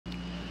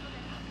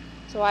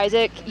So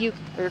Isaac, you're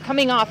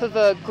coming off of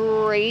a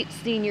great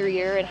senior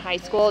year in high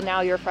school.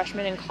 Now you're a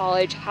freshman in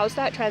college. How's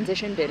that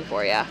transition been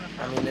for you?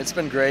 I mean, it's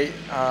been great.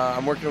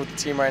 I'm working with the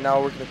team right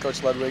now, working with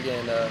Coach Ludwig,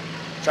 and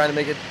trying to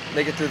make it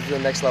through to the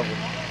next level.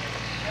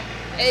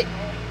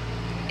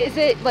 Is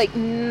it like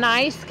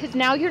nice because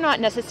now you're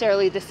not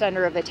necessarily the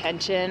center of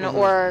attention,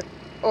 or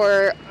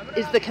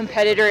is the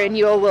competitor in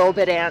you a little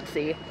bit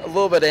antsy? A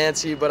little bit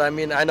antsy, but I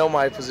mean, I know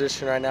my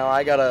position right now.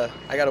 I gotta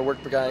work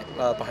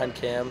behind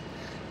Cam,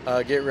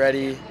 get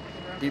ready,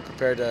 be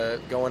prepared to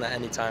go in at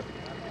any time.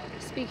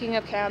 Speaking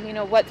of Cam,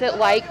 what's it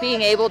like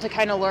being able to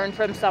kind of learn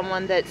from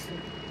someone that's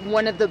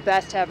one of the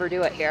best to ever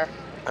do it here?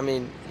 I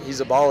mean,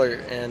 he's a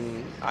baller,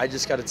 and I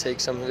just got to take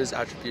some of his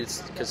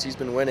attributes because he's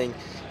been winning.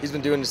 He's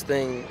been doing his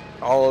thing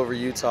all over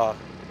Utah,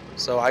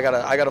 so I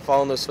gotta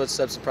follow in those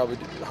footsteps and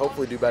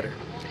hopefully do better.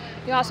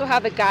 You also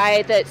have a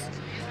guy that's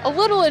a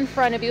little in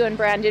front of you in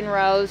Brandon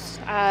Rose,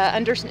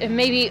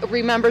 maybe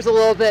remembers a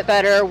little bit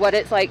better what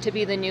it's like to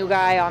be the new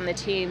guy on the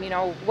team.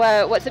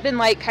 What's it been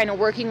like kind of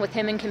working with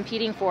him and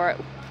competing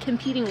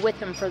with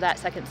him for that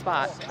second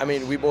spot? I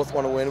mean, we both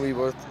want to win. We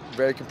both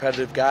very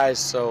competitive guys,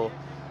 so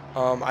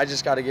I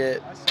just got to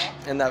get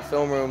in that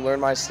film room,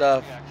 learn my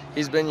stuff.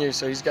 He's been here,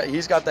 so he's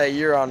got that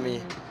year on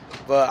me,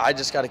 but I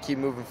just got to keep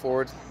moving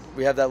forward.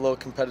 We have that little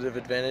competitive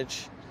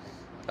advantage,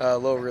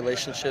 little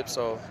relationship,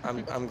 so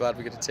I'm glad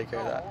we get to take care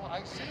of that.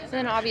 And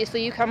then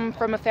obviously you come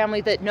from a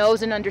family that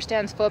knows and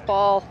understands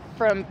football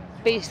from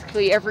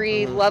basically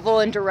every level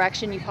and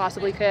direction you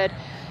possibly could.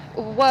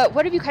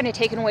 What have you kind of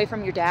taken away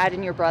from your dad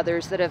and your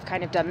brothers that have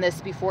kind of done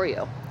this before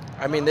you?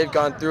 I mean, they've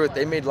gone through it.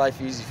 They made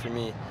life easy for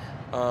me.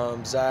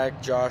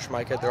 Zach, Josh,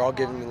 Micah, they're all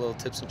giving me little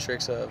tips and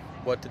tricks of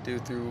what to do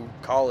through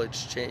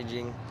college,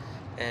 changing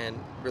and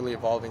really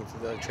evolving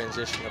through the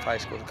transition of high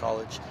school to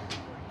college.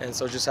 And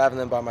so just having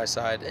them by my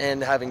side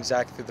and having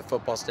Zach through the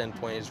football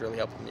standpoint is really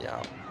helping me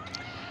out.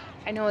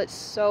 I know it's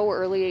so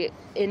early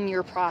in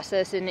your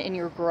process and in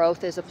your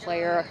growth as a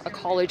player, a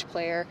college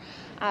player,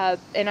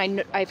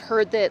 and I've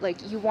heard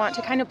that you want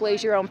to kind of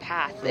blaze your own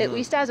path, at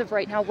least as of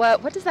right now.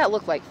 What does that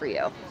look like for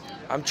you?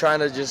 I'm trying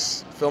to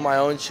just fill my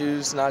own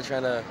shoes, not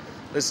trying to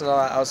listen to all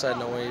that outside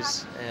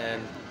noise,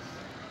 and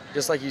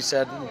just like you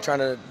said, I'm trying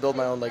to build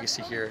my own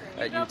legacy here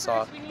at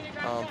Utah,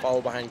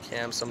 follow behind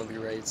Cam, some of the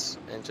greats,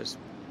 and just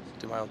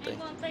do my own thing.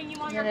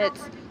 And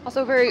it's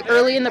also very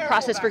early in the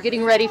process for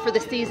getting ready for the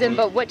season,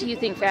 but what do you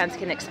think fans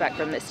can expect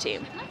from this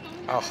team?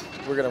 Oh,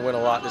 we're going to win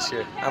a lot this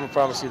year. I'm going to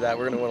promise you that.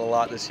 We're going to win a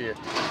lot this year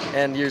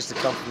and years to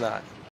come from that.